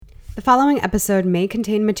The following episode may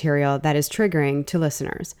contain material that is triggering to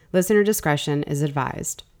listeners. Listener discretion is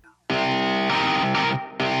advised.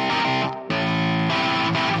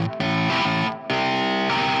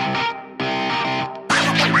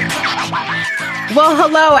 Well,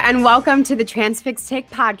 hello, and welcome to the Transfix Take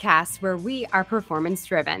podcast, where we are performance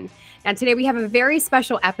driven. Now, today we have a very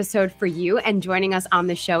special episode for you, and joining us on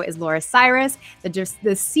the show is Laura Cyrus,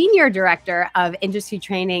 the Senior Director of Industry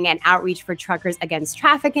Training and Outreach for Truckers Against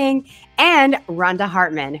Trafficking, and Rhonda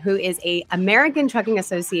Hartman, who is a American Trucking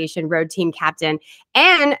Association Road Team Captain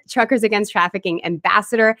and Truckers Against Trafficking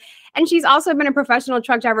Ambassador. And she's also been a professional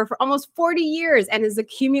truck driver for almost 40 years and has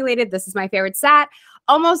accumulated, this is my favorite stat,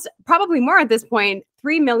 almost probably more at this point,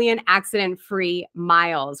 3 million accident-free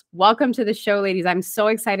miles. Welcome to the show, ladies. I'm so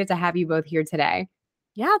excited to have you both here today.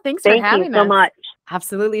 Yeah, thanks for having us. Thank you so much.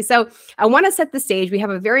 Absolutely. So I want to set the stage. We have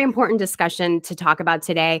a very important discussion to talk about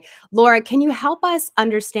today. Laura, can you help us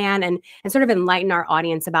understand and sort of enlighten our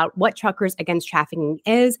audience about what Truckers Against Trafficking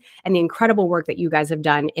is and the incredible work that you guys have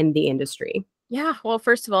done in the industry? Yeah, well,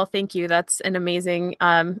 first of all, thank you. That's an amazing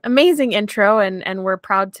intro, and we're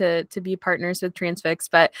proud to be partners with Transfix.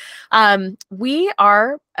 But we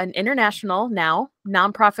are an international now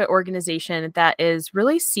nonprofit organization that is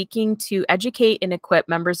really seeking to educate and equip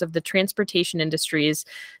members of the transportation industries,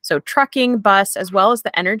 so trucking, bus, as well as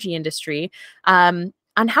the energy industry,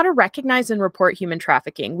 on how to recognize and report human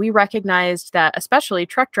trafficking. We recognized that especially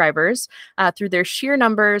truck drivers, through their sheer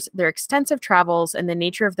numbers, their extensive travels, and the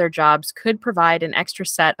nature of their jobs, could provide an extra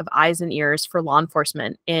set of eyes and ears for law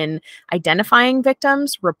enforcement in identifying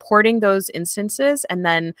victims, reporting those instances, and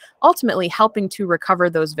then ultimately helping to recover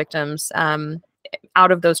those victims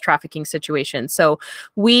out of those trafficking situations. So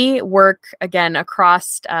we work again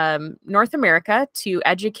across North America to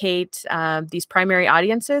educate these primary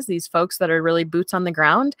audiences, these folks that are really boots on the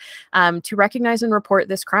ground, to recognize and report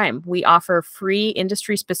this crime. We offer free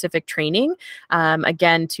industry-specific training,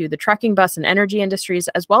 again, to the trucking, bus, and energy industries,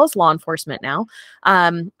 as well as law enforcement now,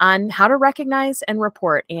 on how to recognize and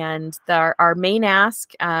report. And our main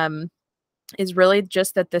ask is really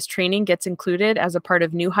just that this training gets included as a part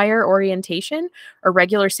of new hire orientation or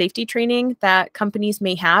regular safety training that companies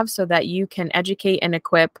may have, so that you can educate and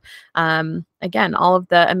equip, again, all of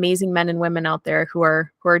the amazing men and women out there who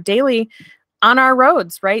are daily on our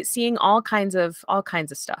roads, right? Seeing all kinds of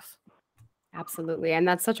stuff. Absolutely. And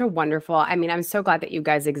that's such a wonderful, I'm so glad that you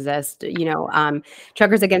guys exist.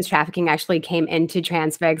 Truckers Against Trafficking actually came into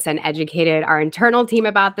Transfix and educated our internal team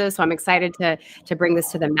about this. So I'm excited to bring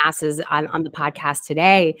this to the masses on the podcast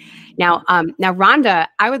today. Now, Rhonda,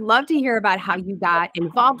 I would love to hear about how you got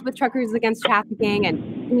involved with Truckers Against Trafficking.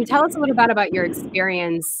 And can you tell us a little bit about your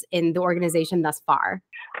experience in the organization thus far?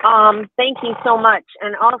 Thank you so much.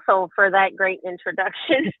 And also for that great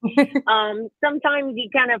introduction. Sometimes you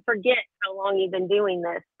kind of forget how long you've been doing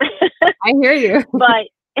this. I hear you. But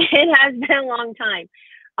it has been a long time.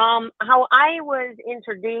 How I was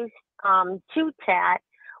introduced to TAT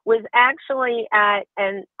was actually at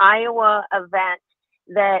an Iowa event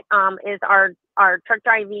that is our truck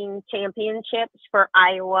driving championships for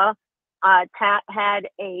Iowa. TAT had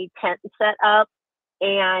a tent set up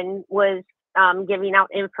and was giving out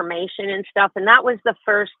information and stuff. And that was the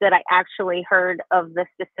first that I actually heard of the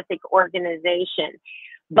specific organization.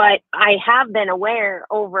 But I have been aware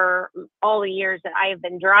over all the years that I have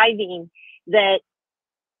been driving that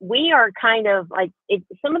we are kind of like, if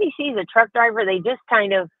somebody sees a truck driver, they just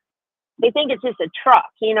they think it's just a truck,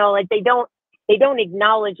 like they don't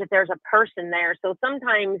acknowledge that there's a person there. So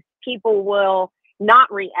sometimes people will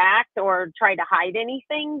not react or try to hide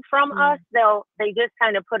anything from us. They just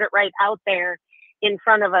kind of put it right out there in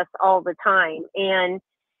front of us all the time. And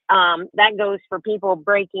that goes for people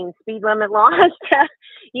breaking speed limit laws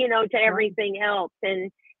to everything else.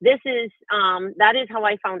 And this is that is how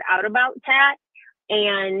I found out about TAT.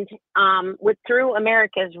 And through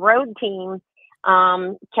America's Road Team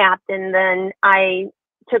Captain, then I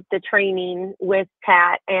took the training with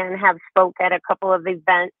TAT and have spoke at a couple of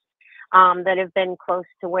events that have been close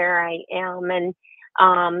to where I am. And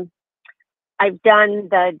I've done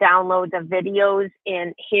the downloads of videos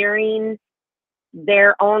and hearing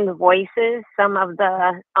their own voices, some of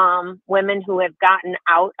the women who have gotten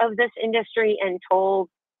out of this industry and told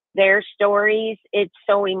their stories. It's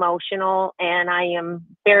so emotional, and I am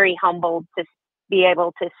very humbled to be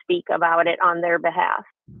able to speak about it on their behalf.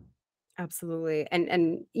 Absolutely.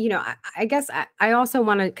 And I guess I also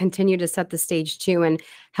want to continue to set the stage too, and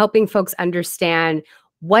helping folks understand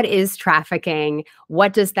what is trafficking,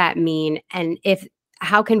 what does that mean, and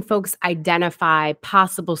how can folks identify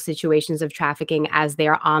possible situations of trafficking as they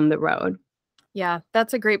are on the road? Yeah,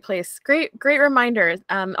 that's a great place. Great reminder.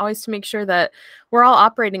 Always to make sure that we're all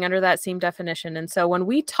operating under that same definition. And so when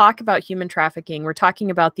we talk about human trafficking, we're talking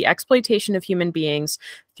about the exploitation of human beings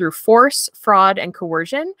through force, fraud, and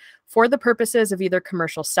coercion for the purposes of either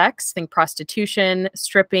commercial sex, think prostitution,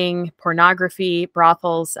 stripping, pornography,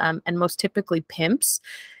 brothels, and most typically pimps,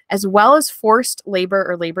 as well as forced labor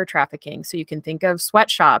or labor trafficking. So you can think of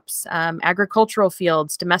sweatshops, agricultural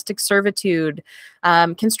fields, domestic servitude,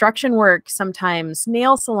 construction work, sometimes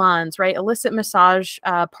nail salons, right? Illicit massage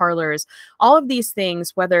parlors, all of these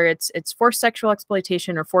things, whether it's forced sexual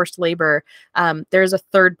exploitation or forced labor, there's a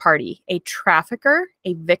third party, a trafficker,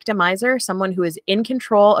 a victimizer, someone who is in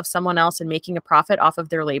control of someone else and making a profit off of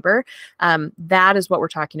their labor. That is what we're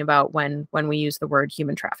talking about when we use the word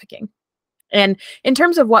human trafficking. And in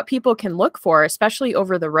terms of what people can look for, especially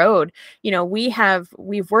over the road,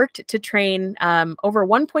 we've worked to train over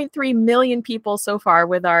 1.3 million people so far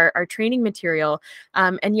with our training material.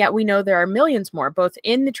 And yet we know there are millions more, both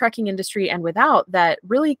in the trucking industry and without, that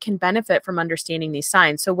really can benefit from understanding these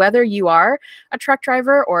signs. So whether you are a truck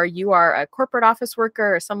driver or you are a corporate office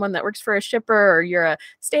worker or someone that works for a shipper or you're a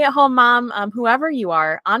stay-at-home mom, whoever you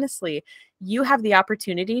are, honestly, you have the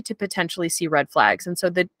opportunity to potentially see red flags. And so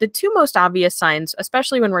the two most obvious signs,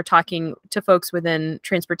 especially when we're talking to folks within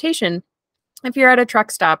transportation, if you're at a truck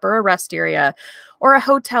stop or a rest area or a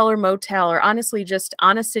hotel or motel, or honestly just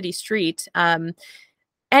on a city street,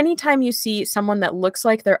 anytime you see someone that looks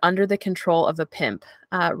like they're under the control of a pimp,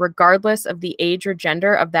 regardless of the age or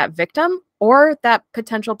gender of that victim or that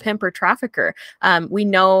potential pimp or trafficker, we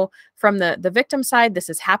know from the victim side, this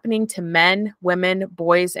is happening to men, women,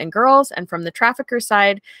 boys, and girls. And from the trafficker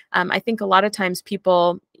side, I think a lot of times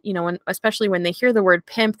people, especially when they hear the word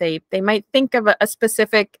pimp, they might think of a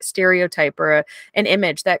specific stereotype or an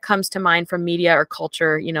image that comes to mind from media or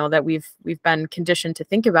culture, that we've been conditioned to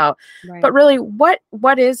think about. Right. But really, what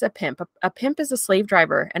is a pimp? A pimp is a slave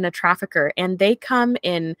driver and a trafficker, and they come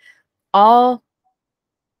in all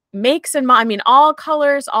makes and all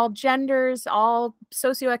colors, all genders, all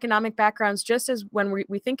socioeconomic backgrounds. Just as when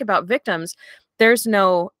we think about victims, there's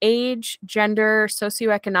no age, gender,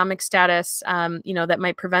 socioeconomic status, that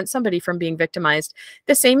might prevent somebody from being victimized.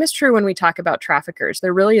 The same is true when we talk about traffickers.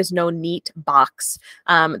 There really is no neat box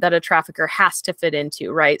that a trafficker has to fit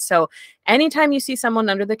into, right? So anytime you see someone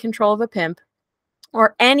under the control of a pimp,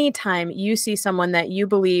 or anytime you see someone that you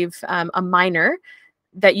believe, a minor,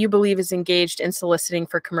 that you believe is engaged in soliciting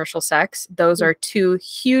for commercial sex, those are two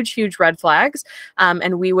huge red flags.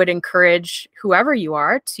 And we would encourage whoever you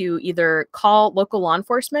are to either call local law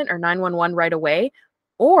enforcement or 911 right away,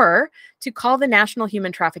 or to call the National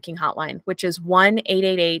Human Trafficking Hotline, which is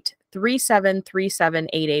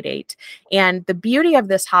 1-888-373-7888. And the beauty of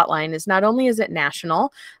this hotline is not only is it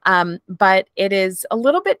national, but it is a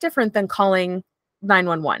little bit different than calling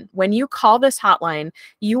 911. When you call this hotline,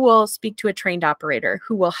 you will speak to a trained operator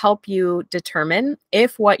who will help you determine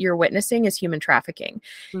if what you're witnessing is human trafficking.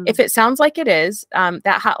 If it sounds like it is,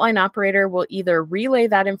 that hotline operator will either relay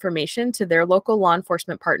that information to their local law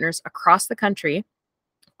enforcement partners across the country,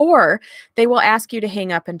 or they will ask you to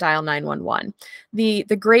hang up and dial 911. The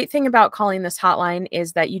great thing about calling this hotline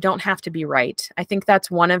is that you don't have to be right. I think that's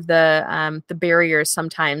one of the barriers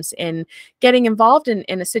sometimes in getting involved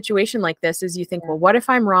in a situation like this is you think, well, what if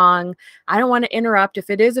I'm wrong? I don't want to interrupt. If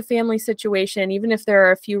it is a family situation, even if there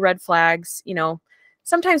are a few red flags,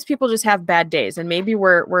 sometimes people just have bad days, and maybe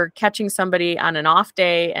we're catching somebody on an off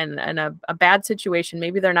day and a bad situation.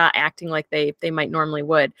 Maybe they're not acting like they might normally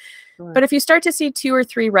would. Sure. But if you start to see 2 or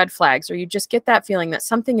 3 red flags, or you just get that feeling that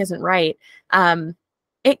something isn't right,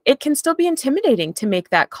 it can still be intimidating to make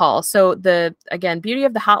that call. So the beauty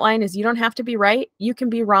of the hotline is you don't have to be right. You can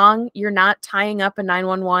be wrong. You're not tying up a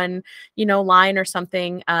 911, line or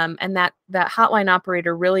something. And that hotline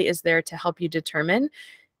operator really is there to help you determine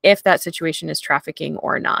if that situation is trafficking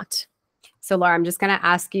or not. So Laura, I'm just going to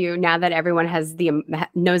ask you, now that everyone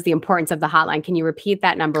knows the importance of the hotline, can you repeat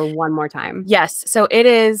that number one more time? Yes. So it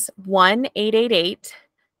is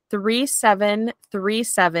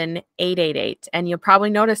 1-888-373-7888. And you'll probably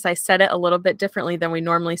notice I said it a little bit differently than we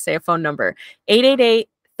normally say a phone number.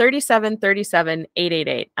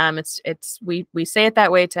 888-3737-888. We say it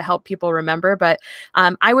that way to help people remember, but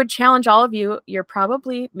I would challenge all of you. You're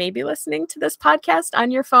probably maybe listening to this podcast on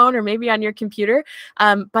your phone or maybe on your computer,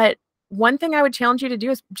 but one thing I would challenge you to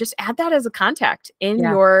do is just add that as a contact in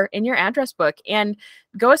your address book, and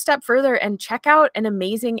go a step further and check out an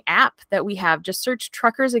amazing app that we have. Just search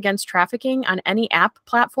Truckers Against Trafficking on any app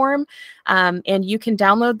platform. And you can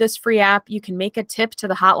download this free app. You can make a tip to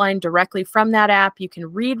the hotline directly from that app. You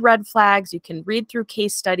can read red flags. You can read through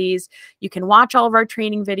case studies. You can watch all of our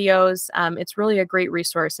training videos. It's really a great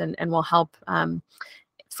resource, and will help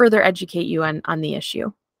further educate you on the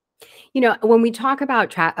issue. When we talk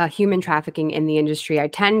about human trafficking in the industry, I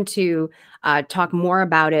tend to talk more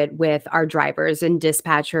about it with our drivers and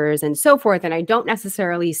dispatchers and so forth. And I don't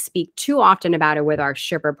necessarily speak too often about it with our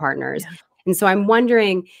shipper partners. Yeah. And so I'm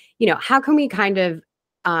wondering, how can we kind of,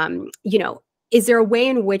 is there a way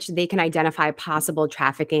in which they can identify possible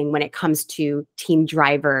trafficking when it comes to team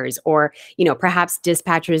drivers, or, perhaps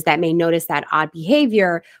dispatchers that may notice that odd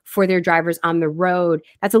behavior for their drivers on the road?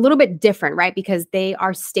 That's a little bit different, right? Because they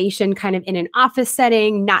are stationed kind of in an office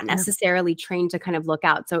setting, not necessarily trained to kind of look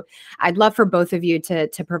out. So I'd love for both of you to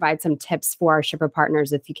provide some tips for our shipper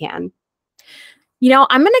partners if you can.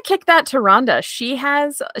 I'm going to kick that to Rhonda. She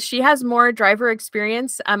has more driver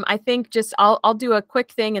experience. I think I'll do a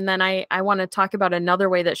quick thing, and then I want to talk about another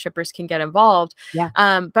way that shippers can get involved. Yeah.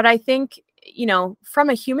 But I think,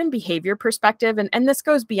 from a human behavior perspective, and this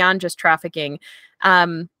goes beyond just trafficking,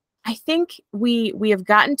 I think we have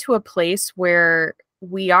gotten to a place where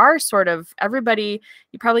we are sort of, everybody,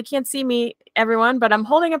 you probably can't see me, everyone, but I'm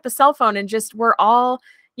holding up a cell phone, and just, we're all,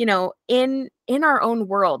 in our own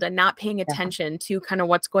world and not paying attention to kind of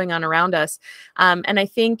what's going on around us. And I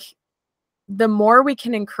think the more we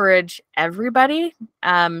can encourage everybody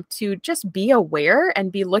to just be aware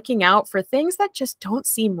and be looking out for things that just don't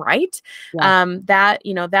seem right,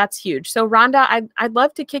 that's huge. So Rhonda, I'd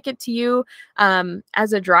love to kick it to you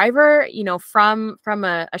as a driver, from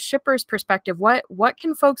a shipper's perspective. What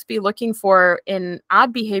can folks be looking for in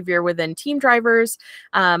odd behavior within team drivers,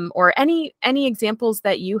 or any examples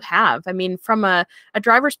that you have? I mean, from a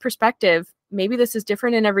driver's perspective, maybe this is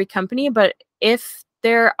different in every company, but if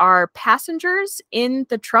there are passengers in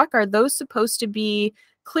the truck, are those supposed to be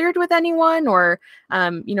cleared with anyone, or,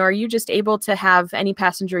 are you just able to have any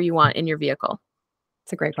passenger you want in your vehicle?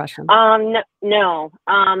 It's a great question. No.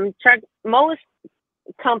 Most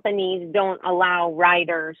companies don't allow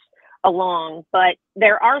riders along, but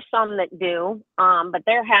there are some that do. But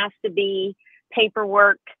there has to be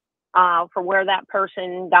paperwork for where that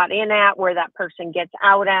person got in at, where that person gets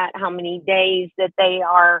out at, how many days that they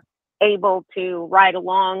are able to ride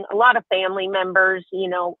along. A lot of family members,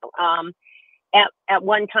 at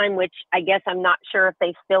one time, which I guess I'm not sure if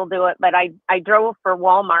they still do it, but I drove for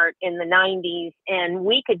Walmart in the 90s, and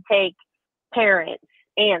we could take parents,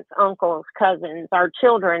 aunts, uncles, cousins, our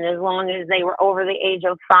children, as long as they were over the age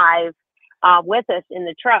of 5, with us in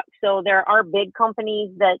the truck. So there are big companies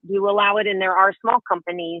that do allow it, and there are small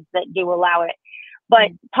companies that do allow it. But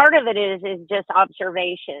part of it is just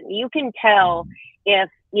observation. You can tell if,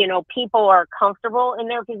 people are comfortable in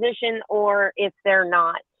their position or if they're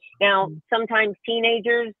not. Now, sometimes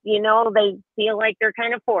teenagers, they feel like they're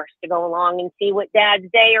kind of forced to go along and see what dad's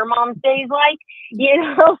day or mom's day is like,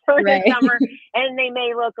 for the summer, and they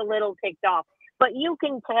may look a little ticked off. But you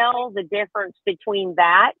can tell the difference between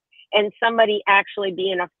that and somebody actually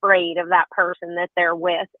being afraid of that person that they're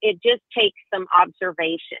with. It just takes some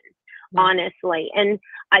observation, honestly. And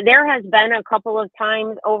there has been a couple of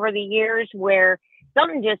times over the years where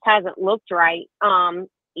something just hasn't looked right.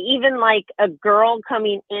 Even like a girl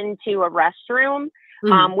coming into a restroom,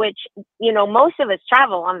 which, most of us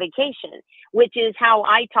travel on vacation, which is how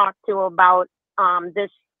I talk to about this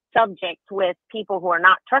subject with people who are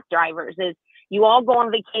not truck drivers. Is you all go on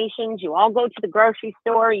vacations, you all go to the grocery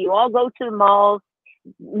store, you all go to the malls.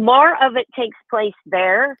 More of it takes place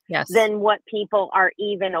there than what people are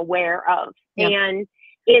even aware of. Yep. And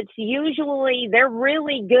it's usually, they're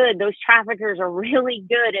really good. Those traffickers are really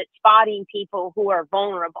good at spotting people who are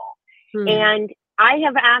vulnerable. And I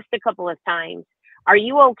have asked a couple of times, are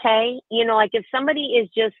you okay? Like if somebody is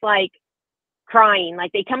just like crying,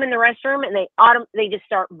 like they come in the restroom and they just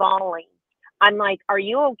start bawling. I'm like, are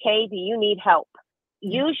you okay? Do you need help?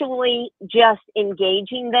 Usually just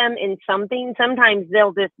engaging them in something. Sometimes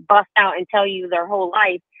they'll just bust out and tell you their whole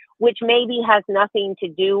life, which maybe has nothing to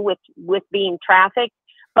do with being trafficked.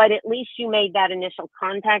 But at least you made that initial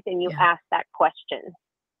contact and you asked that question.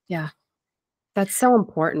 Yeah. That's so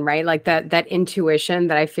important, right? Like that intuition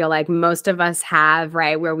that I feel like most of us have,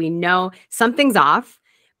 right? Where we know something's off,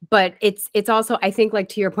 but it's also, I think, like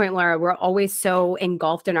to your point, Laura, we're always so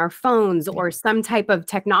engulfed in our phones or some type of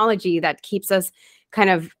technology that keeps us kind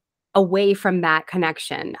of away from that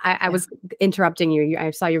connection. I was interrupting you.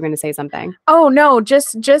 I saw you were going to say something. Oh no,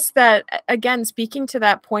 just that, again, speaking to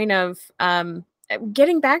that point of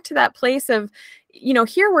getting back to that place of,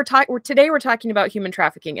 here we're talking about human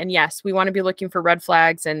trafficking, and yes, we want to be looking for red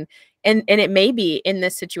flags, and it may be in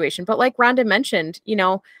this situation, but like Rhonda mentioned,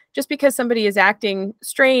 just because somebody is acting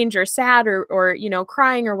strange or sad or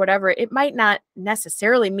crying or whatever, it might not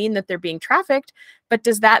necessarily mean that they're being trafficked. But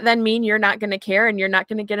does that then mean you're not going to care and you're not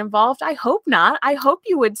going to get involved? I hope not. I hope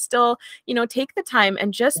you would still, take the time,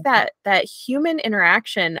 and just that human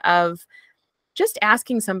interaction of just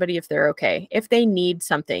asking somebody if they're okay, if they need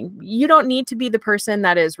something. You don't need to be the person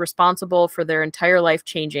that is responsible for their entire life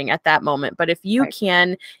changing at that moment. But if you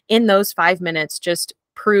can, in those 5 minutes, just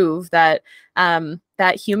prove that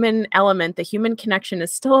that human element, the human connection,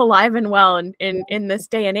 is still alive and well in this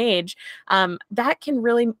day and age, that can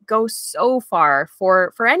really go so far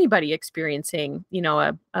for anybody experiencing,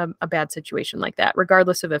 a bad situation like that,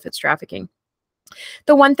 regardless of if it's trafficking.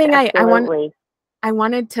 The one thing I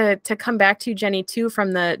wanted to come back to, Jenny, too,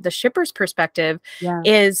 from the shipper's perspective,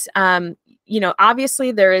 is,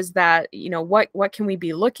 obviously there is that, what can we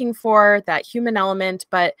be looking for, that human element.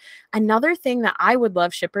 But another thing that I would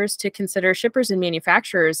love shippers to consider, shippers and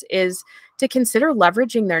manufacturers, is to consider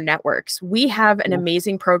leveraging their networks. We have an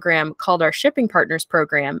amazing program called our Shipping Partners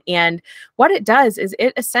Program. And what it does is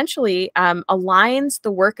it essentially aligns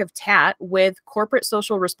the work of TAT with corporate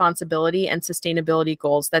social responsibility and sustainability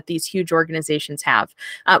goals that these huge organizations have.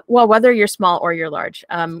 Well, whether you're small or you're large,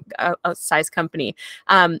 a size company,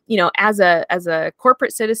 as a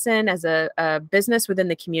corporate citizen, as a business within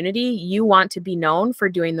the community, you want to be known for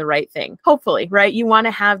doing the right thing. Hopefully, right? You want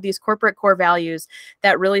to have these corporate core values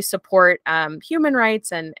that really support human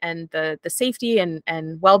rights and the safety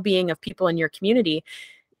and well-being of people in your community.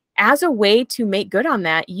 As a way to make good on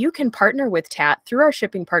that, you can partner with TAT through our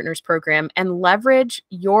Shipping Partners Program and leverage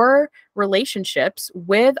your relationships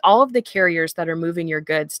with all of the carriers that are moving your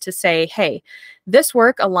goods to say, hey, this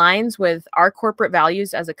work aligns with our corporate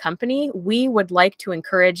values as a company. We would like to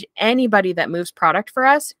encourage anybody that moves product for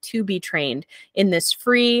us to be trained in this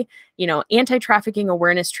free, anti-trafficking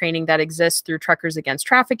awareness training that exists through Truckers Against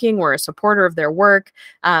Trafficking. We're a supporter of their work,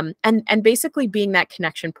 and basically being that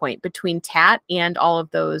connection point between TAT and all of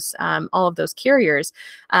those carriers.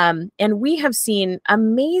 And we have seen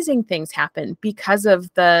amazing things happen because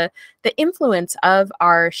of the influence of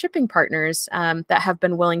our shipping partners that have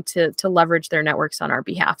been willing to leverage their networks on our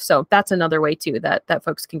behalf. So that's another way too that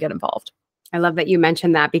folks can get involved. I love that you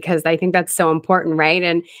mentioned that, because I think that's so important, right?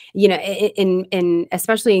 And in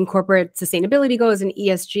especially in corporate sustainability goals and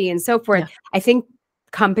ESG and so forth, I think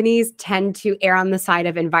companies tend to err on the side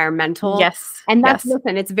of environmental. Yes. And that's,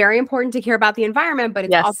 listen, it's very important to care about the environment, but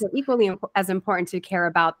it's also equally as important to care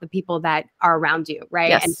about the people that are around you,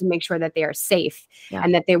 right? And to make sure that they are safe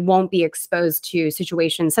and that they won't be exposed to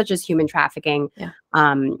situations such as human trafficking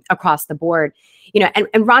across the board.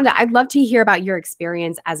 And Rhonda, I'd love to hear about your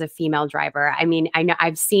experience as a female driver. I mean, I know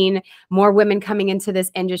I've seen more women coming into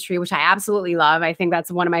this industry, which I absolutely love. I think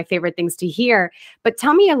that's one of my favorite things to hear. But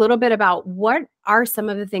tell me a little bit about what are some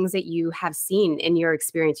of the things that you have seen in your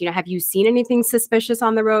experience. Have you seen anything suspicious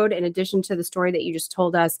on the road in addition to the story that you just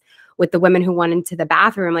told us with the women who went into the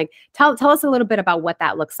bathroom? Like, tell us a little bit about what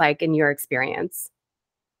that looks like in your experience.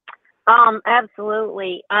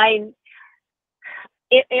 Absolutely.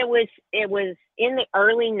 It was in the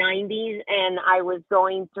early 90s, and I was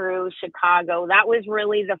going through Chicago. That was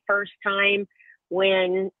really the first time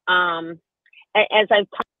when, as I've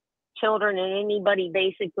taught children and anybody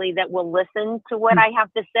basically that will listen to what I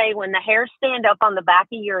have to say, when the hairs stand up on the back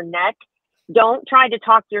of your neck, don't try to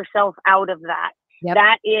talk yourself out of that.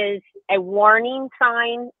 That is a warning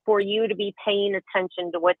sign for you to be paying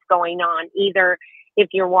attention to what's going on, either if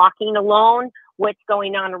you're walking alone, what's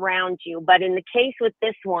going on around you. But in the case with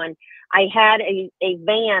this one, I had a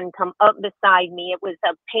van come up beside me. It was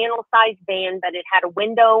a panel-sized van, but it had a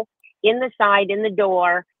window in the side, in the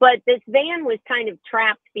door. But this van was kind of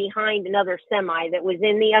trapped behind another semi that was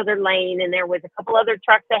in the other lane, and there was a couple other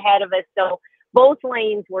trucks ahead of us. So both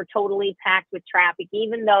lanes were totally packed with traffic,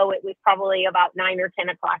 even though it was probably about 9 or 10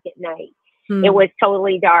 o'clock at night. It was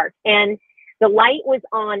totally dark. And the light was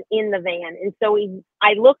on in the van. And so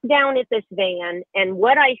I looked down at this van, and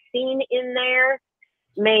what I seen in there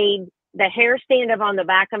made the hair stand up on the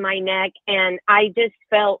back of my neck. And I just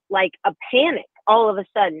felt like a panic all of a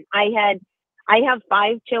sudden. I have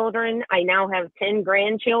 5 children. I now have 10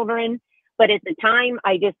 grandchildren. But at the time,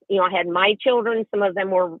 I had my children. Some of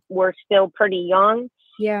them were still pretty young.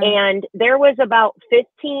 And there was about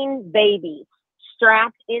 15 babies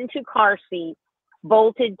strapped into car seats,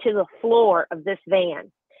 bolted to the floor of this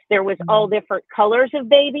van. There was all different colors of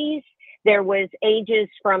babies. There was ages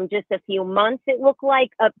from just a few months, it looked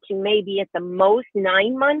like, up to maybe at the most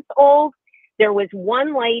 9 months old. There was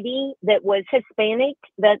one lady that was Hispanic.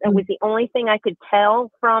 That was the only thing I could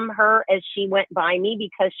tell from her as she went by me,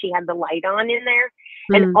 because she had the light on in there.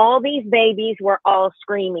 And all these babies were all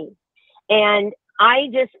screaming. And I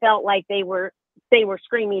just felt like they were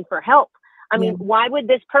screaming for help. I mean, why would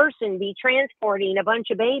this person be transporting a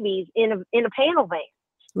bunch of babies in a panel van?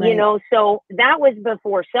 Right. You know, so that was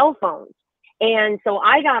before cell phones. And so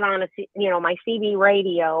I got on my CB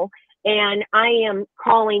radio, and I am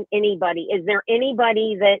calling anybody. Is there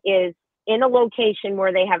anybody that is in a location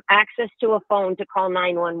where they have access to a phone to call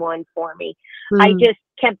 911 for me? I just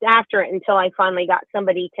kept after it until I finally got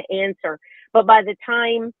somebody to answer. But by the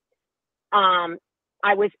time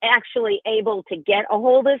I was actually able to get a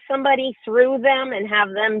hold of somebody through them and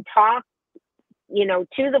have them talk, you know,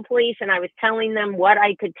 to the police, and I was telling them what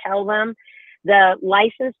I could tell them, the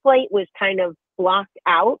license plate was kind of blocked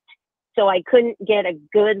out. So I couldn't get a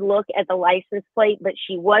good look at the license plate, but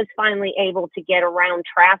she was finally able to get around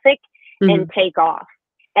traffic and take off.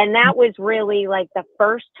 And that was really like the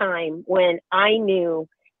first time when I knew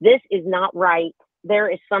this is not right. There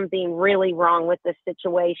is something really wrong with this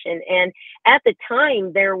situation. And at the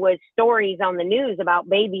time, there was stories on the news about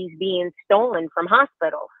babies being stolen from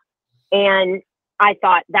hospitals. And I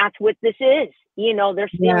thought, that's what this is. You know, they're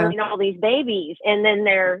stealing all these babies, and then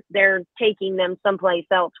they're taking them someplace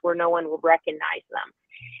else where no one will recognize them.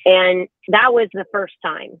 And that was the first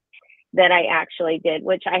time that I actually did,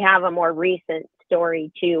 which I have a more recent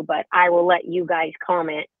story too, but I will let you guys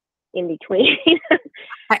comment in between.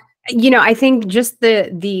 I think just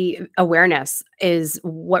the awareness is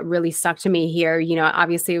what really stuck to me here. You know,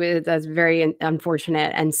 obviously it was a very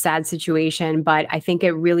unfortunate and sad situation, but I think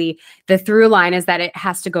it really, the through line is that it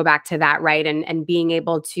has to go back to that, right? And being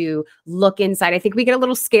able to look inside. I think we get a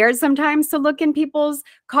little scared sometimes to look in people's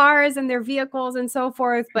cars and their vehicles and so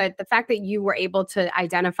forth. But the fact that you were able to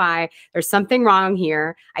identify there's something wrong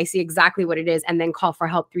here, I see exactly what it is, and then call for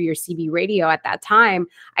help through your CB radio at that time,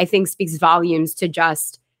 I think speaks volumes to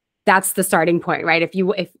just, that's the starting point, right?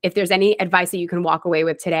 If there's any advice that you can walk away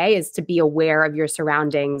with today, is to be aware of your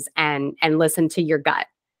surroundings and listen to your gut.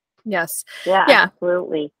 Yes. Yeah,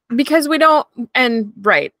 absolutely. Because we don't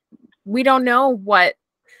know what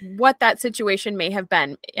that situation may have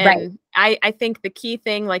been. And I think the key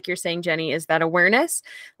thing, like you're saying, Jenny, is that awareness,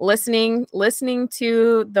 listening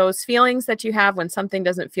to those feelings that you have when something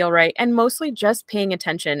doesn't feel right, and mostly just paying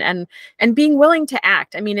attention and being willing to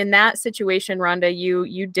act. I mean, in that situation, Rhonda,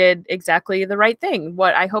 you did exactly the right thing.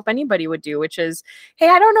 What I hope anybody would do, which is, hey,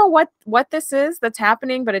 I don't know what this is that's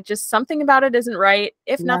happening, but it just, something about it isn't right.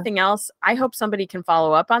 If nothing else, I hope somebody can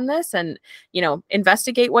follow up on this and,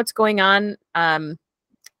 investigate what's going on.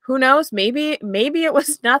 Who knows? Maybe it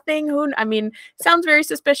was nothing. Sounds very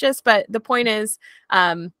suspicious, but the point is,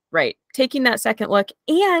 taking that second look.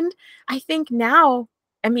 And I think now,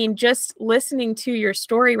 just listening to your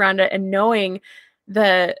story, Rhonda, and knowing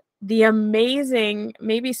the amazing,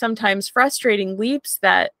 maybe sometimes frustrating leaps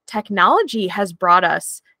that technology has brought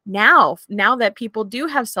us now that people do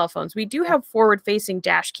have cell phones, we do have forward-facing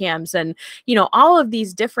dash cams, and all of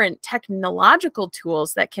these different technological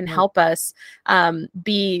tools that can help us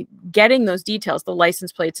be getting those details, the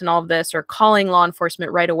license plates and all of this, or calling law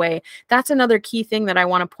enforcement right away. That's another key thing that I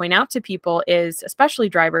want to point out to people is, especially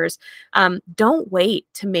drivers, don't wait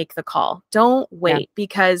to make the call. Don't wait,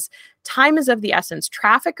 because time is of the essence.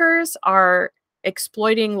 Traffickers are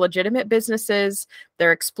exploiting legitimate businesses.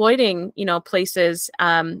 They're exploiting, places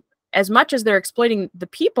as much as they're exploiting the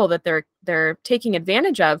people that they're taking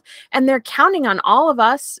advantage of. And they're counting on all of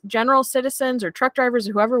us, general citizens or truck drivers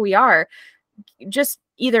or whoever we are, just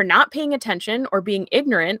either not paying attention or being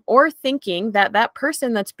ignorant, or thinking that that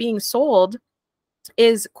person that's being sold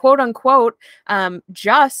is quote unquote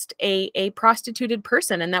just a prostituted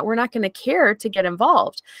person, and that we're not going to care to get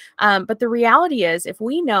involved. But the reality is, if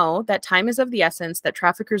we know that time is of the essence, that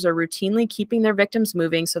traffickers are routinely keeping their victims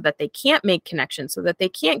moving so that they can't make connections, so that they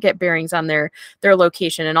can't get bearings on their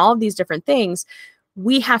location and all of these different things,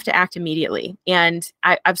 we have to act immediately. And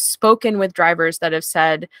I've spoken with drivers that have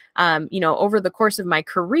said, over the course of my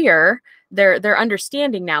career, they're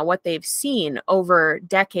understanding now what they've seen over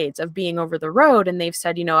decades of being over the road. And they've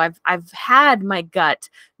said, I've had my gut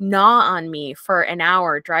gnaw on me for an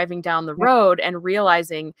hour driving down the road and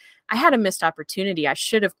realizing I had a missed opportunity. I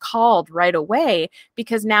should have called right away,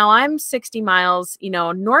 because now I'm 60 miles,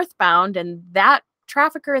 northbound, and that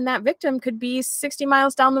trafficker and that victim could be 60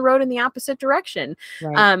 miles down the road in the opposite direction.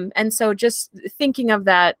 Right. And so just thinking of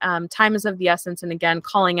that, time is of the essence. And again,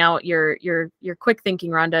 calling out your quick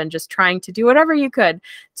thinking, Rhonda, and just trying to do whatever you could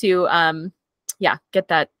to, get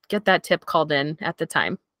that tip called in at the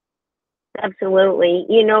time. Absolutely.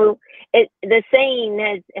 You know, the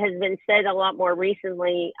saying has been said a lot more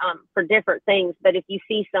recently for different things, but if you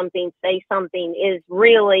see something, say something, is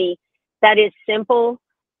really, that is simple.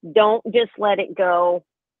 Don't just let it go.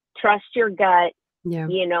 Trust your gut. Yeah.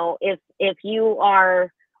 You know, if you are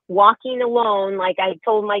walking alone, like I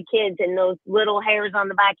told my kids, and those little hairs on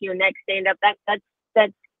the back of your neck stand up,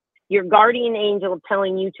 that's your guardian angel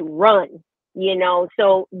telling you to run. You know,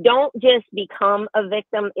 so don't just become a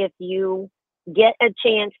victim. If you get a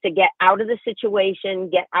chance to get out of the situation,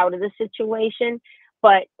 get out of the situation.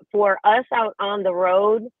 But for us out on the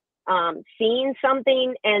road, seeing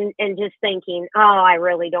something and just thinking, oh, I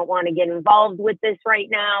really don't want to get involved with this right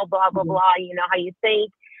now, blah, blah, blah, you know how you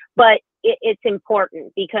think. But it's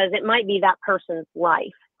important because it might be that person's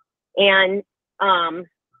life. And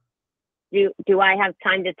do I have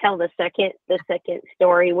time to tell the second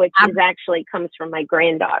story, which is actually comes from my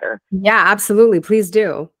granddaughter? Yeah, absolutely. Please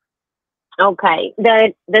do. Okay.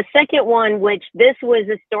 The second one, which this was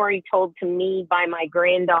a story told to me by my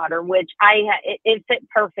granddaughter, which it fit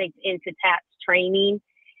perfect into Tat's training.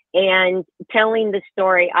 And telling the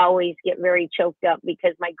story, I always get very choked up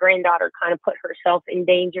because my granddaughter kind of put herself in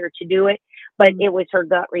danger to do it, but it was her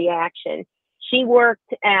gut reaction. She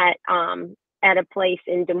worked at a place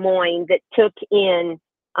in Des Moines that took in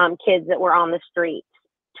kids that were on the streets,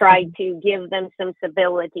 tried to give them some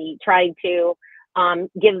civility, tried to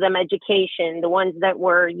give them education. The ones that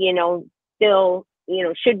were, you know, still, you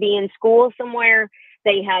know, should be in school somewhere,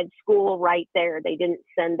 they had school right there. They didn't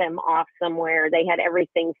send them off somewhere. They had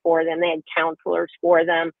everything for them. They had counselors for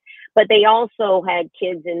them. But they also had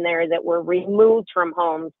kids in there that were removed from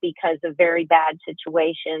homes because of very bad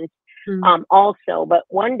situations. Also, but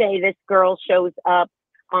one day this girl shows up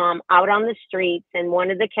out on the streets, and one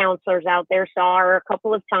of the counselors out there saw her a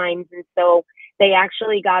couple of times, and so they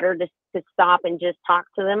actually got her to stop and just talk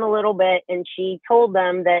to them a little bit. And she told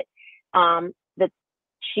them that that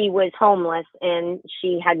she was homeless and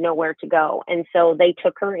she had nowhere to go, and so they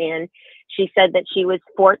took her in. She said that she was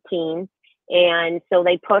 14, and so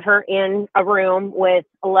they put her in a room with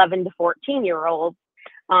 11 to 14-year-olds,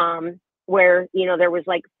 where, you know, there was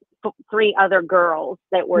like 3 other girls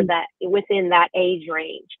that were that within that age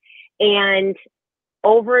range. And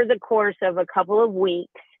over the course of a couple of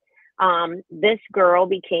weeks, this girl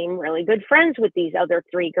became really good friends with these other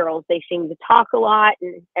 3 girls. They seemed to talk a lot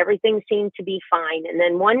and everything seemed to be fine. And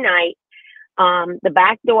then one night, the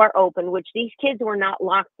back door opened, which these kids were not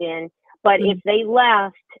locked in, but if they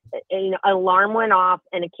left, an alarm went off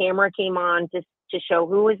and a camera came on to show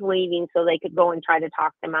who was leaving so they could go and try to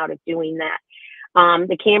talk them out of doing that.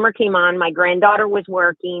 The camera came on. My granddaughter was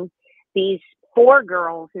working. These 4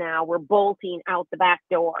 girls now were bolting out the back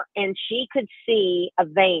door, and she could see a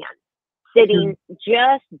van sitting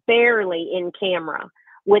just barely in camera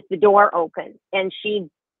with the door open. And she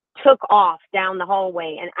took off down the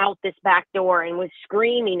hallway and out this back door and was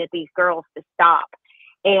screaming at these girls to stop.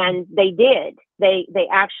 And they did. They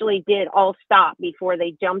actually did all stop before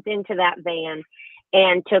they jumped into that van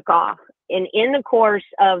and took off. And in the course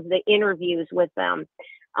of the interviews with them,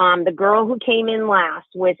 the girl who came in last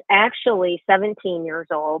was actually 17 years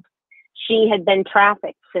old. She had been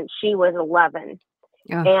trafficked since she was 11.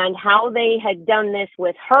 Oh. And how they had done this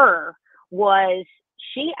with her was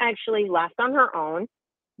she actually left on her own.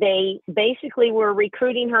 They basically were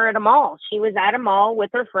recruiting her at a mall. She was at a mall with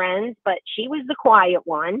her friends, but she was the quiet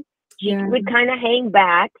one. She would kind of hang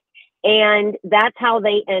back. And that's how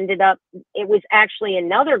they ended up. It was actually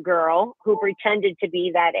another girl who pretended to be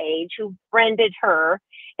that age, who friended her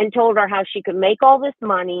and told her how she could make all this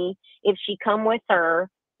money if she come with her,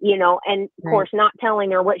 you know, and of course not telling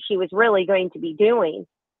her what she was really going to be doing.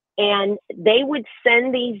 And they would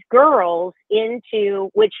send these girls into,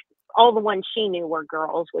 which all the ones she knew were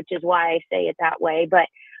girls, which is why I say it that way. But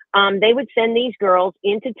they would send these girls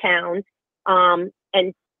into towns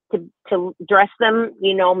and to dress them,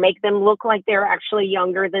 you know, make them look like they're actually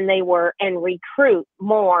younger than they were, and recruit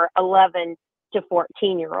more 11 to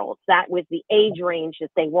 14-year-olds. That was the age range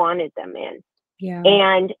that they wanted them in. Yeah.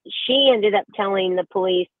 And she ended up telling the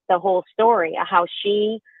police the whole story of how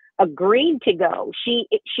she agreed to go. She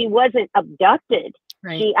wasn't abducted.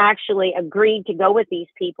 Right. She actually agreed to go with these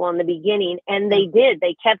people in the beginning, and they did.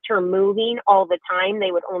 They kept her moving all the time.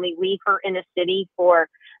 They would only leave her in a city for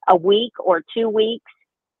a week or 2 weeks.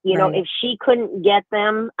 You know, if she couldn't get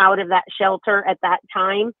them out of that shelter at that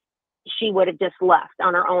time, she would have just left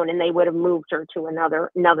on her own and they would have moved her to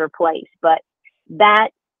another place. But that,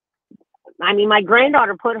 I mean, my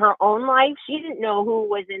granddaughter put her own life. She didn't know who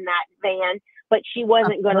was in that van, but she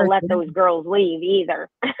wasn't going to let those girls leave either,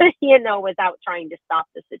 you know, without trying to stop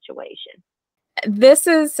the situation. This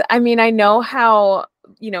is, I mean, I know how,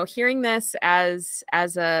 you know, hearing this as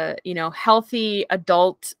a, you know, healthy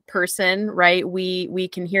adult person, right? We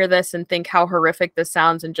can hear this and think how horrific this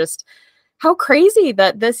sounds and just how crazy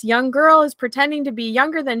that this young girl is pretending to be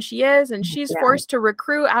younger than she is and she's forced to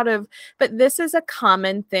recruit out of, but this is a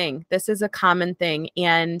common thing. This is a common thing.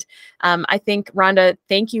 And I think, Rhonda,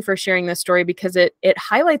 thank you for sharing this story because it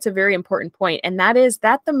highlights a very important point. And that is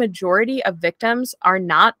that the majority of victims are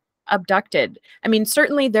not abducted. I mean,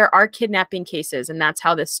 certainly there are kidnapping cases and that's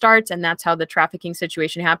how this starts and that's how the trafficking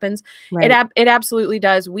situation happens. Right. It absolutely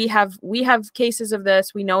does. We have cases of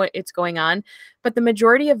this. We know it's going on, but the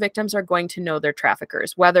majority of victims are going to know their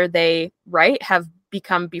traffickers, whether they have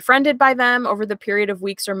become befriended by them over the period of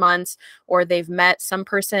weeks or months, or they've met some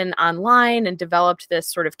person online and developed this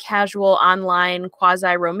sort of casual online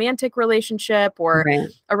quasi-romantic relationship, or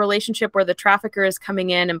a relationship where the trafficker is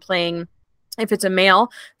coming in and playing, if it's a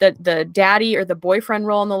male, the daddy or the boyfriend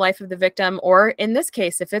role in the life of the victim, or in this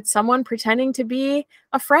case, if it's someone pretending to be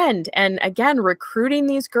a friend and again, recruiting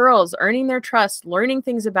these girls, earning their trust, learning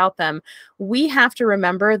things about them. We have to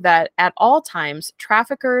remember that at all times,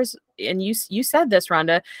 traffickers, and you said this,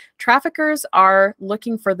 Rhonda, traffickers are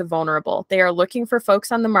looking for the vulnerable. They are looking for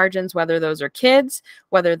folks on the margins, whether those are kids,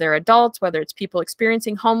 whether they're adults, whether it's people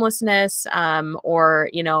experiencing homelessness, or,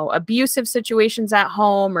 you know, abusive situations at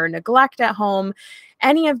home or neglect at home,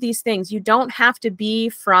 any of these things. You don't have to be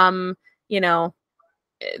from, you know,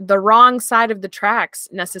 the wrong side of the tracks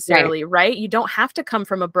necessarily, right? You don't have to come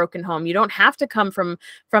from a broken home. You don't have to come from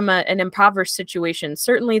an impoverished situation.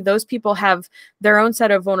 Certainly those people have their own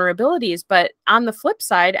set of vulnerabilities, but on the flip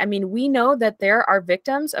side, I mean, we know that there are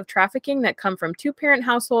victims of trafficking that come from two-parent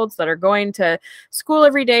households that are going to school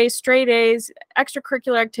every day, straight A's,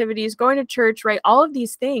 extracurricular activities, going to church, right? All of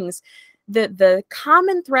these things. The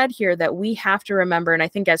common thread here that we have to remember, and I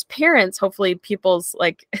think as parents, hopefully people's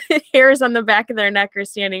like hairs on the back of their neck are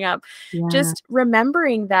standing up, just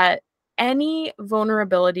remembering that any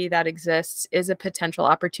vulnerability that exists is a potential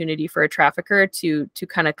opportunity for a trafficker to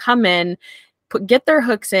kind of come in, get their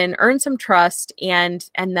hooks in, earn some trust, and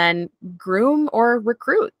then groom or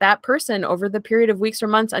recruit that person over the period of weeks or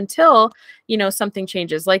months until, you know, something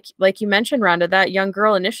changes. Like you mentioned, Rhonda, that young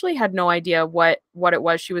girl initially had no idea what it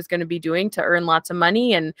was she was going to be doing to earn lots of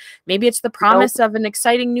money. And maybe it's the promise of an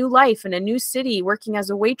exciting new life in a new city, working as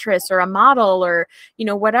a waitress or a model or, you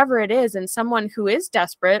know, whatever it is. And someone who is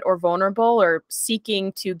desperate or vulnerable or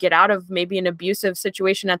seeking to get out of maybe an abusive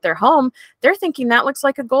situation at their home, they're thinking that looks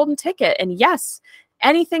like a golden ticket. And yes,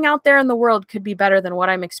 anything out there in the world could be better than what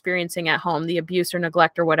I'm experiencing at home, the abuse or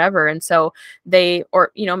neglect or whatever. And so they,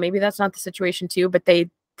 or, you know, maybe that's not the situation too, but they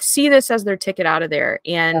see this as their ticket out of there.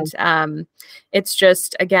 And it's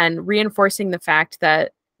just, again, reinforcing the fact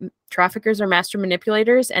that traffickers are master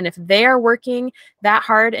manipulators. And if they are working that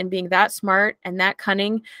hard and being that smart and that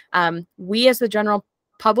cunning, we as the general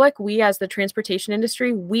public, we as the transportation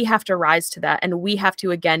industry, we have to rise to that. And we have to,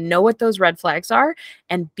 again, know what those red flags are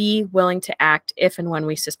and be willing to act if and when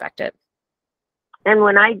we suspect it. And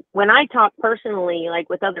when I talk personally, like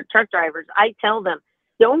with other truck drivers, I tell them,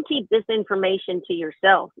 don't keep this information to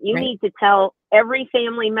yourself. You need to tell every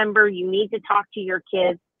family member. You need to talk to your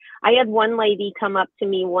kids. I had one lady come up to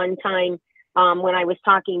me one time when I was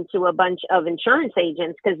talking to a bunch of insurance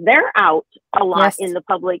agents, because they're out a lot in the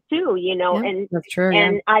public too, you know, and that's true,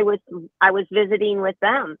 and I was visiting with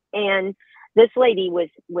them, and this lady was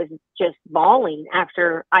just bawling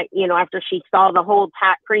after she saw the whole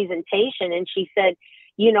presentation, and she said,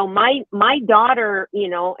 you know, my daughter, you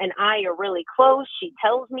know, and I are really close. She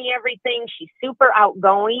tells me everything. She's super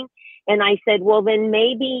outgoing. And I said, well, then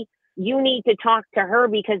maybe you need to talk to her,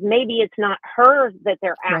 because maybe it's not her that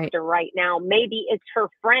they're after right now. Maybe it's her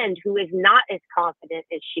friend who is not as confident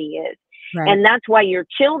as she is. And that's why your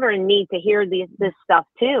children need to hear this stuff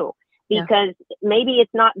too, because maybe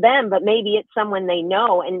it's not them, but maybe it's someone they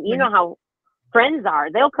know. And you know how friends are,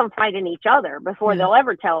 they'll confide in each other before they'll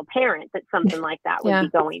ever tell a parent that something like that would be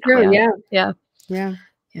going on.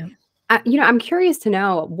 You know, I'm curious to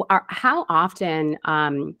know how often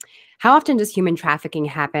does human trafficking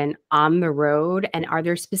happen on the road, and are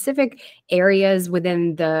there specific areas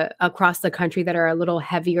across the country that are a little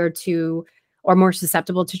heavier to or more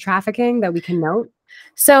susceptible to trafficking that we can note?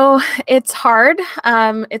 So it's hard.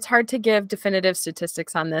 It's hard to give definitive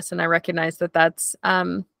statistics on this, and I recognize that that's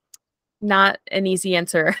not an easy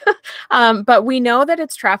answer. But we know that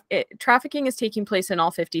trafficking is taking place in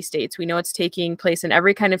all 50 states. We know it's taking place in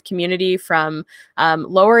every kind of community from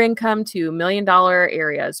lower income to $1 million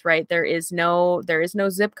areas, right? There is no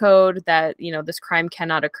zip code that, this crime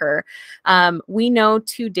cannot occur. We know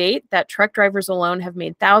to date that truck drivers alone have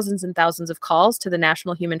made thousands and thousands of calls to the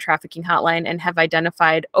National Human Trafficking Hotline and have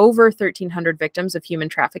identified over 1,300 victims of human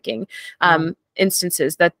trafficking.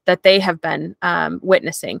 Instances that they have been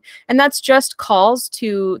witnessing. And that's just calls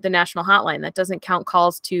to the national hotline. That doesn't count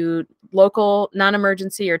calls to local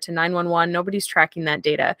non-emergency or to 911. Nobody's tracking that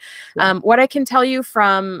data. What I can tell you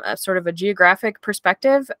from sort of a geographic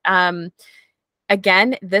perspective,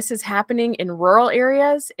 again, this is happening in rural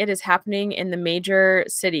areas. It is happening in the major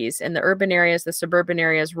cities, in the urban areas, the suburban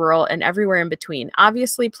areas, rural, and everywhere in between.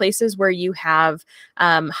 Obviously, places where you have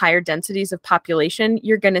higher densities of population,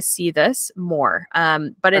 you're going to see this more.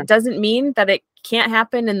 But it doesn't mean that it can't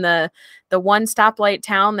happen in the one stoplight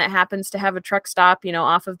town that happens to have a truck stop,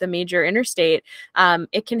 off of the major interstate.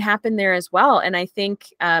 It can happen there as well. And I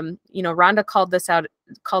think, Rhonda called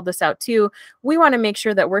this out too. We want to make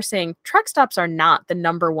sure that we're saying truck stops are not the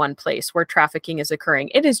number one place where trafficking is occurring.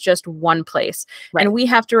 It is just one place. Right. And we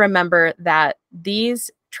have to remember that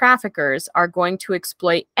these traffickers are going to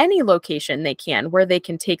exploit any location they can where they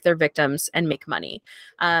can take their victims and make money.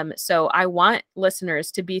 So I want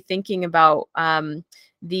listeners to be thinking about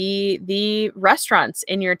the restaurants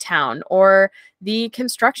in your town or the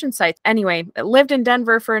construction sites. Anyway, I lived in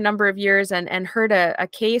Denver for a number of years and heard a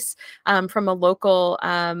case from a local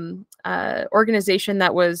organization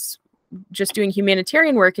that was just doing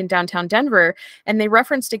humanitarian work in downtown Denver. And they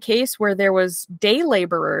referenced a case where there was day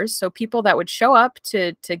laborers, so people that would show up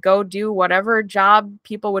to go do whatever job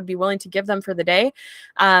people would be willing to give them for the day.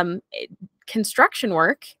 Construction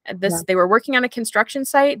work. They were working on a construction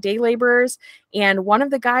site, day laborers, and one of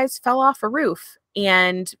the guys fell off a roof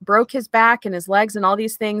and broke his back and his legs and all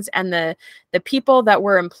these things. And the people that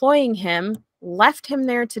were employing him left him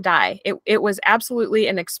there to die. It was absolutely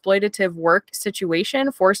an exploitative work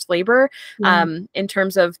situation, forced labor, in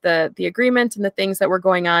terms of the agreement and the things that were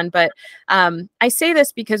going on. But I say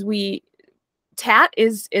this because TAT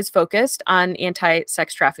is focused on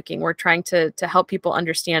anti-sex trafficking. We're trying to help people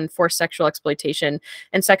understand forced sexual exploitation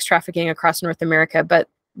and sex trafficking across North America. But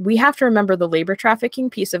we have to remember the labor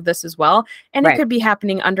trafficking piece of this as well. And It could be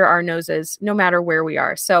happening under our noses, no matter where we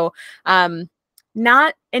are. So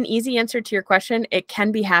not an easy answer to your question. It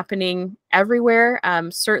can be happening everywhere,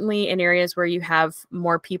 certainly in areas where you have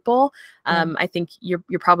more people. I think you're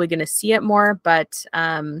probably going to see it more, but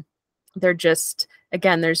they're just,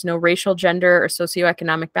 again, there's no racial, gender, or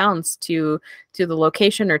socioeconomic bounds to the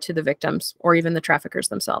location or to the victims or even the traffickers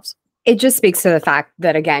themselves. It just speaks to the fact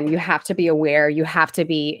that, again, you have to be aware, you have to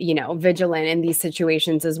be, vigilant in these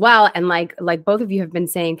situations as well. And like both of you have been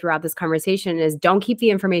saying throughout this conversation is don't keep the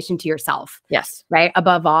information to yourself. Yes. Right.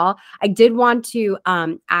 Above all, I did want to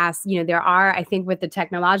ask, there are, I think with the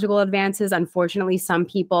technological advances, unfortunately, some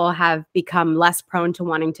people have become less prone to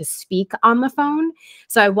wanting to speak on the phone.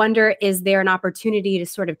 So I wonder, is there an opportunity to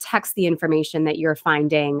sort of text the information that you're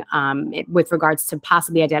finding with regards to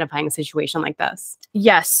possibly identifying a situation like this?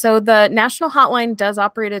 Yes. So the national hotline does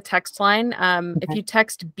operate a text line. If you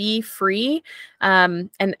text Be Free, and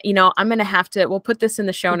I'm going to have to, we'll put this in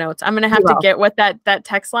the show notes. I'm going to have to get what that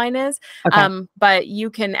text line is. Okay. But you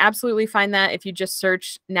can absolutely find that if you just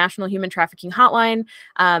search National Human Trafficking Hotline.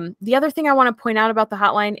 The other thing I want to point out about the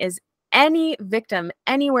hotline is any victim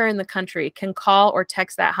anywhere in the country can call or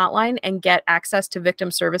text that hotline and get access to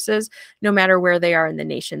victim services no matter where they are in the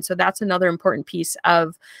nation. So that's another important piece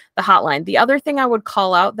of the hotline. The other thing I would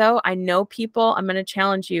call out, though, I know people, I'm going to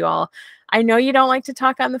challenge you all. I know you don't like to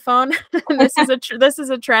talk on the phone. This is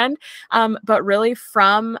a trend, but really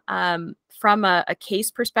from a case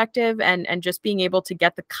perspective and just being able to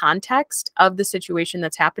get the context of the situation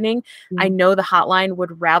that's happening, I know the hotline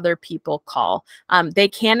would rather people call. They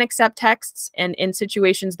can accept texts, and in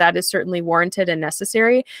situations that is certainly warranted and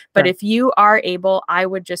necessary. But if you are able, I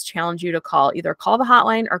would just challenge you to either call the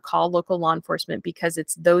hotline or call local law enforcement, because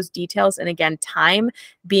it's those details. And again, time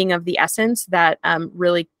being of the essence that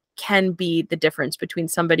really can be the difference between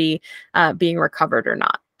somebody being recovered or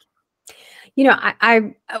not.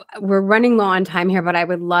 We're running low on time here, but I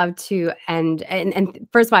would love to end. And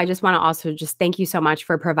first of all, I just want to also just thank you so much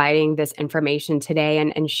for providing this information today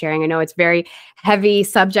and sharing. I know it's very heavy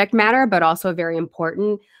subject matter, but also very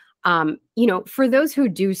important. For those who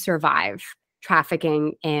do survive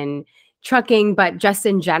trafficking in trucking, but just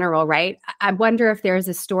in general, right? I wonder if there's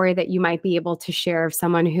a story that you might be able to share of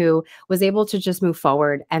someone who was able to just move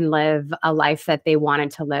forward and live a life that they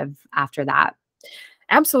wanted to live after that.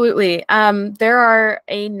 Absolutely. There are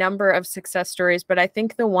a number of success stories, but I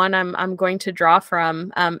think the one I'm going to draw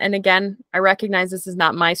from, and again, I recognize this is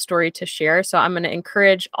not my story to share, so I'm going to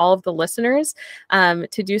encourage all of the listeners to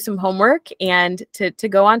do some homework and to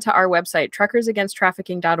go onto our website,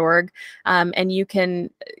 truckersagainsttrafficking.org, and you can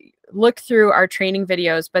look through our training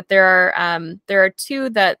videos, but there are two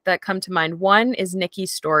that come to mind. One is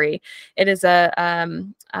Nikki's story. It is a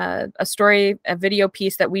story, a video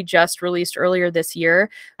piece that we just released earlier this year.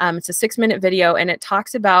 It's a 6-minute video, and it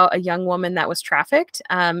talks about a young woman that was trafficked,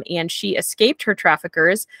 and she escaped her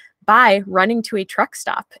traffickers by running to a truck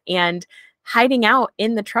stop and hiding out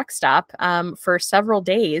in the truck stop for several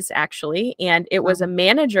days, actually. And it was a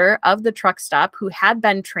manager of the truck stop who had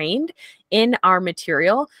been trained in our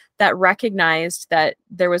material that recognized that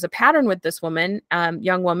there was a pattern with this woman,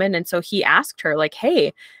 young woman. And so he asked her, like,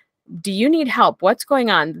 hey, do you need help? What's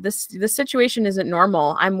going on? This situation isn't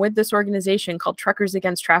normal. I'm with this organization called Truckers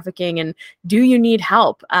Against Trafficking, and do you need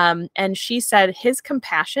help? And she said his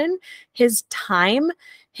compassion, his time,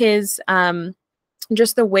 his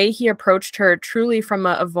just the way he approached her truly from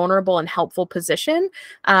a vulnerable and helpful position,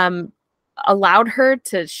 allowed her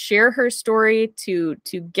to share her story, to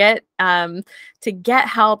get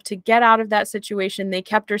help, to get out of that situation. They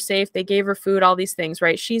kept her safe. They gave her food, all these things,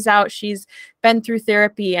 right? She's out. She's been through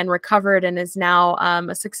therapy and recovered, and is now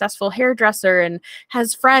a successful hairdresser and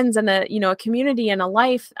has friends and a community and a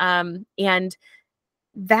life. And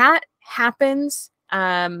that happens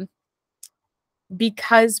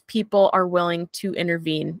because people are willing to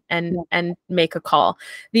intervene and make a call.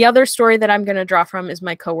 The other story that I'm going to draw from is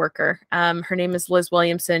my coworker. Her name is Liz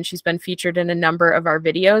Williamson. She's been featured in a number of our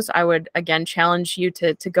videos. I would, again, challenge you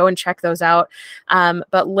to go and check those out.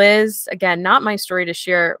 But Liz, again, not my story to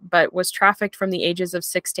share, but was trafficked from the ages of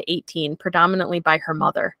 6 to 18, predominantly by her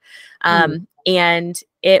mother. And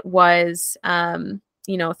it was,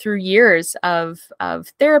 through years of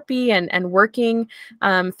therapy and working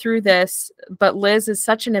through this. But Liz is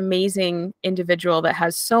such an amazing individual that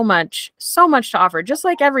has so much to offer, just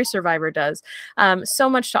like every survivor does, so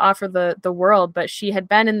much to offer the world. But she had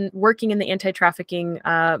been working in the anti-trafficking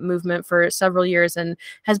movement for several years and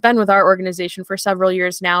has been with our organization for several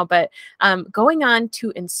years now. But going on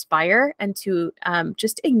to inspire and to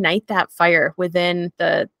just ignite that fire within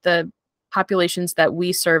the populations that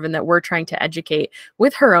we serve and that we're trying to educate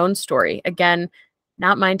with her own story. Again,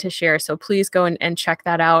 not mine to share. So please go and check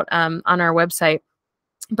that out on our website.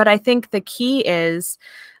 But I think the key is,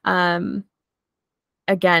 again,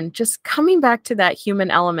 just coming back to that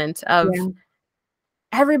human element of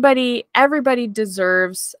everybody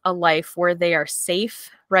deserves a life where they are safe,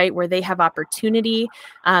 right? Where they have opportunity.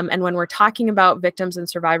 And when we're talking about victims and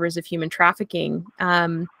survivors of human trafficking,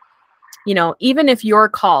 even if your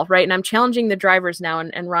call, right? And I'm challenging the drivers now,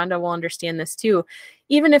 and Rhonda will understand this too.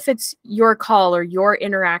 Even if it's your call or your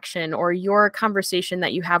interaction or your conversation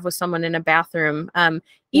that you have with someone in a bathroom,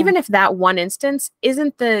 even if that one instance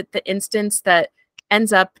isn't the instance that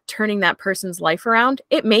ends up turning that person's life around,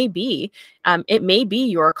 it may be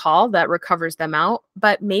your call that recovers them out,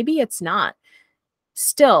 but maybe it's not.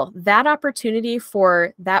 Still, that opportunity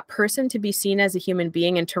for that person to be seen as a human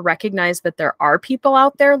being and to recognize that there are people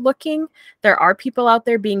out there looking, there are people out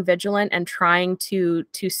there being vigilant and trying to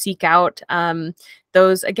seek out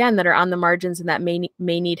those, again, that are on the margins and that may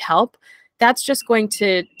need help. That's just going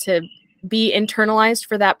to be internalized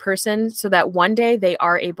for that person so that one day they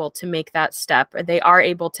are able to make that step, or they are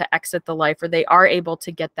able to exit the life, or they are able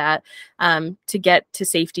to get that, to get to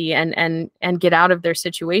safety and get out of their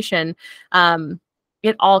situation.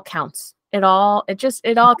 It all counts. It all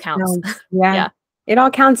counts. Yeah. It all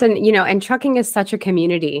counts. And, and trucking is such a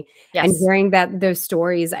community. Yes. And hearing those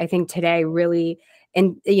stories, I think today really,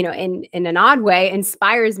 in an odd way,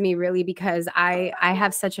 inspires me really, because I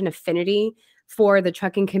have such an affinity for the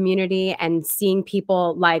trucking community, and seeing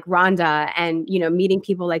people like Rhonda and, meeting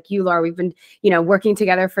people like you, Laura. We've been, working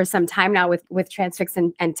together for some time now with Transfix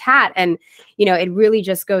and TAT. And, it really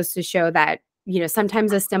just goes to show that,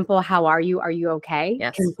 sometimes a simple, how are you? Are you okay?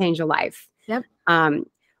 Yes. Can change a life. Yep.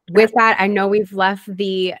 With that, I know we've left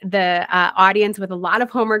the audience with a lot of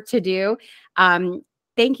homework to do.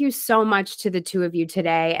 Thank you so much to the two of you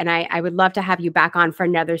today. And I would love to have you back on for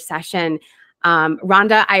another session.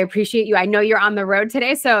 Rhonda, I appreciate you. I know you're on the road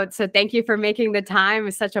today, so thank you for making the time.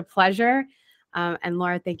 It's such a pleasure. And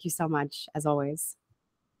Laura, thank you so much, as always.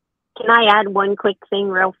 Can I add one quick thing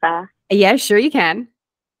real fast? Yeah, sure you can.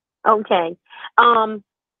 Okay.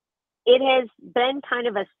 It has been kind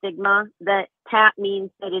of a stigma that TAT means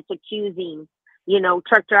that it's accusing,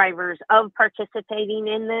 truck drivers of participating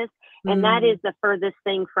in this. And that is the furthest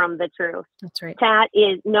thing from the truth. That's right. TAT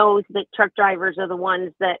knows that truck drivers are the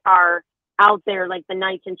ones that are out there like the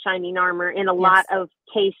knights in shining armor in a lot of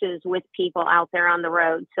cases with people out there on the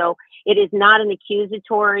road. So it is not an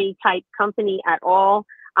accusatory type company at all.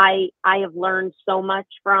 I have learned so much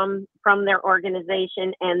from their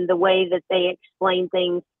organization, and the way that they explain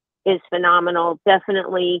things is phenomenal.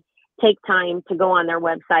 Definitely take time to go on their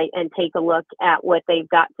website and take a look at what they've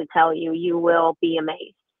got to tell you. You will be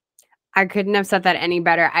amazed. I couldn't have said that any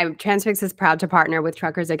better. Transfix is proud to partner with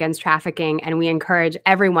Truckers Against Trafficking, and we encourage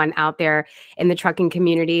everyone out there in the trucking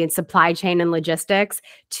community and supply chain and logistics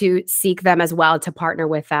to seek them as well, to partner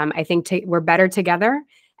with them. I think we're better together.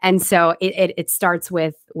 And so it starts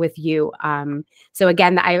with you. So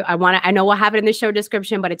again, I know we'll have it in the show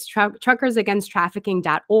description, but it's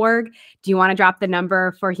truckersagainsttrafficking.org. Do you want to drop the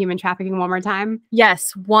number for human trafficking one more time?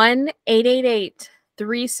 Yes,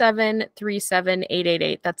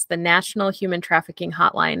 1-888-373-7888. That's the National Human Trafficking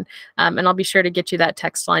Hotline. And I'll be sure to get you that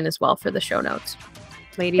text line as well for the show notes.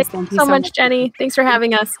 Ladies, thank you so much, Jenny. Thanks for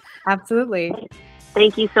having us. Absolutely.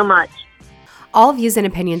 Thank you so much. All views and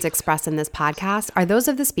opinions expressed in this podcast are those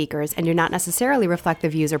of the speakers and do not necessarily reflect the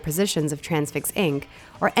views or positions of Transfix Inc.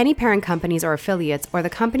 or any parent companies or affiliates or the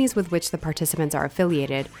companies with which the participants are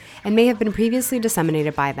affiliated, and may have been previously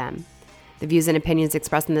disseminated by them. The views and opinions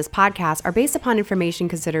expressed in this podcast are based upon information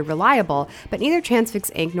considered reliable, but neither Transfix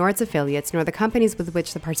Inc. nor its affiliates nor the companies with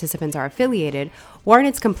which the participants are affiliated warrant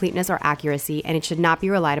its completeness or accuracy, and it should not be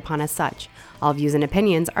relied upon as such. All views and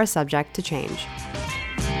opinions are subject to change.